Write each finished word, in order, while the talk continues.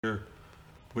here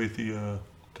with you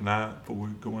tonight before we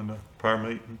go into prayer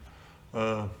meeting.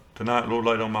 Tonight, Lord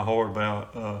laid on my heart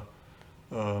about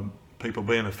people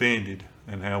being offended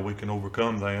and how we can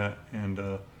overcome that. And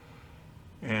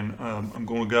I'm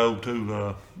going to go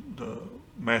to the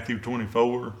Matthew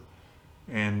 24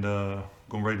 and going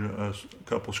to read a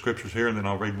couple scriptures here, and then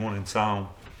I'll read one in Psalm.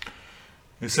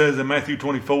 It says in Matthew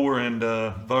 24 and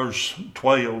verse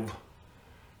 12,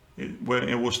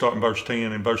 and we'll start in verse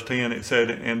 10. In verse 10 it said,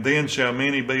 "And then shall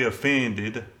many be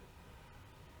offended."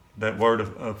 That word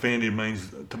offended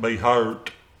means to be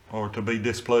hurt or to be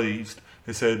displeased.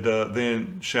 It said,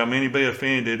 "Then shall many be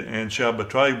offended and shall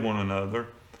betray one another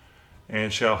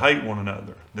and shall hate one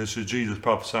another." This is Jesus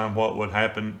prophesying what would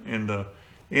happen in the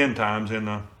end times in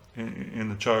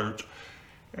the church.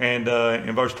 And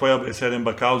in verse 12 it said, "And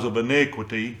because of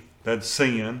iniquity," that's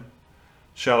sin,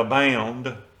 "shall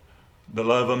abound, the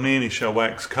love of many shall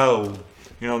wax cold."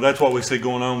 You know, that's what we see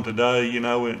going on today, you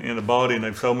know, in the body. And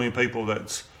there's so many people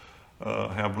that's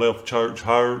have left church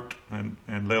hurt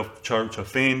and left church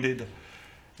offended.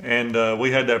 And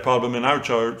we had that problem in our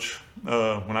church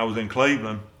when I was in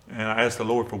Cleveland. And I asked the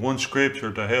Lord for one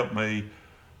scripture to help me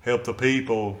help the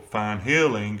people find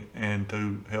healing and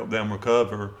to help them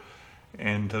recover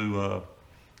and to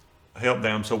help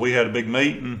them. So we had a big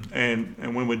meeting, and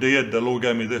when we did, the Lord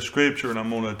gave me this scripture, and I'm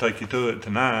going to take you to it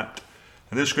tonight.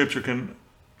 And this scripture can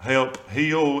help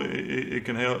heal. It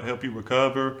can help you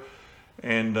recover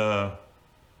and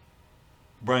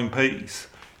bring peace.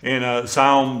 In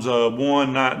Psalms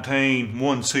 119,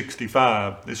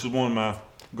 165, this is one of my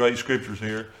great scriptures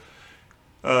here.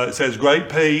 It says, "Great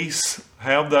peace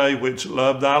have they which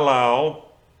love thy law,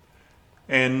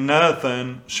 and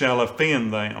nothing shall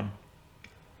offend them."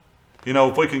 You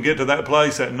know, if we can get to that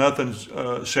place that nothing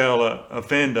shall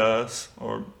offend us,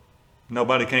 or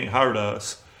nobody can't hurt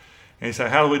us. And you say,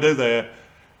 how do we do that?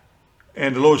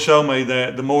 And the Lord showed me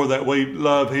that the more that we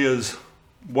love His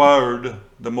Word,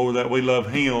 the more that we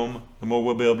love Him, the more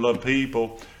we'll be able to love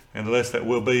people, and the less that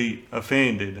we'll be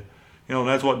offended. You know, and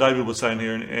that's what David was saying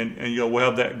here. And you know, we'll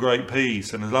have that great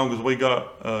peace. And as long as we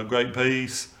got great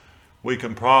peace, we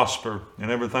can prosper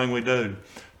in everything we do.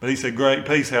 But He said, "Great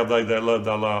peace have they that love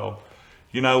thy law."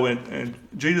 You know, and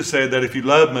Jesus said that if you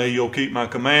love me, you'll keep my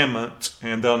commandments,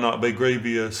 and they'll not be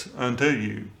grievous unto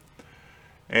you.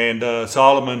 And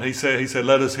Solomon, he said,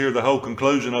 "Let us hear the whole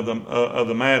conclusion of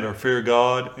the matter: fear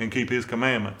God and keep His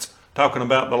commandments." Talking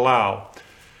about the law.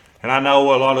 And I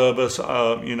know a lot of us,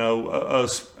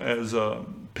 us as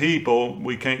people,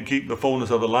 we can't keep the fullness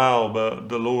of the law, but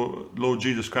the Lord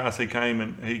Jesus Christ, He came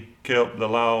and He kept the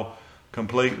law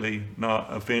completely, not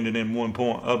offended in one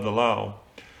point of the law.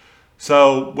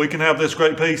 So we can have this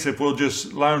great peace if we'll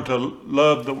just learn to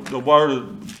love the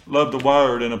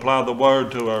Word and apply the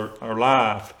Word to our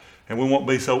life, and we won't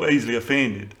be so easily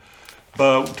offended.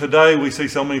 But today we see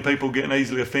so many people getting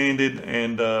easily offended,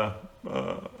 and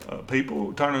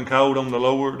people turning cold on the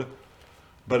Lord.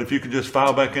 But if you can just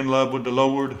fall back in love with the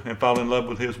Lord and fall in love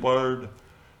with His Word,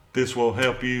 this will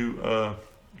help you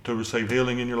to receive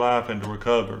healing in your life and to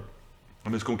recover.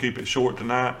 I'm just going to keep it short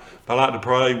tonight. I like to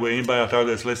pray with anybody out there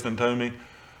that's listening to me.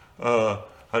 I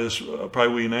just pray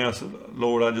with you now.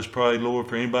 Lord, I just pray, Lord,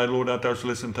 for anybody, Lord, out there that's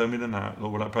listening to me tonight.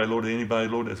 Lord, I pray, Lord, to anybody,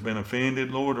 Lord, that's been offended,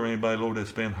 Lord, or anybody, Lord,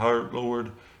 that's been hurt,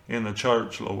 Lord, in the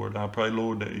church, Lord. I pray,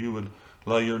 Lord, that you would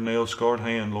lay your nail-scarred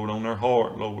hand, Lord, on their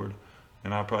heart, Lord.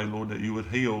 And I pray, Lord, that you would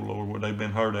heal, Lord, where they've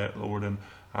been hurt at, Lord. And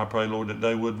I pray, Lord, that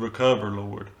they would recover,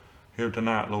 Lord, here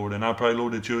tonight, Lord. And I pray,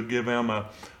 Lord, that you would give them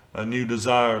a new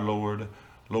desire, Lord,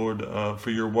 for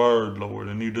your Word, Lord.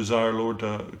 A new desire, Lord,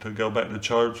 to go back to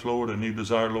church, Lord. A new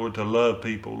desire, Lord, to love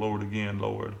people, Lord, again,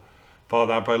 Lord.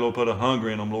 Father, I pray, Lord, put a hunger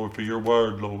in them, Lord, for your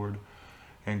Word, Lord.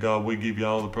 And God, we give you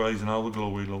all the praise and all the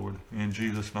glory, Lord. In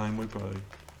Jesus' name we pray.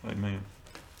 Amen.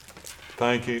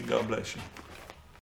 Thank you. God bless you.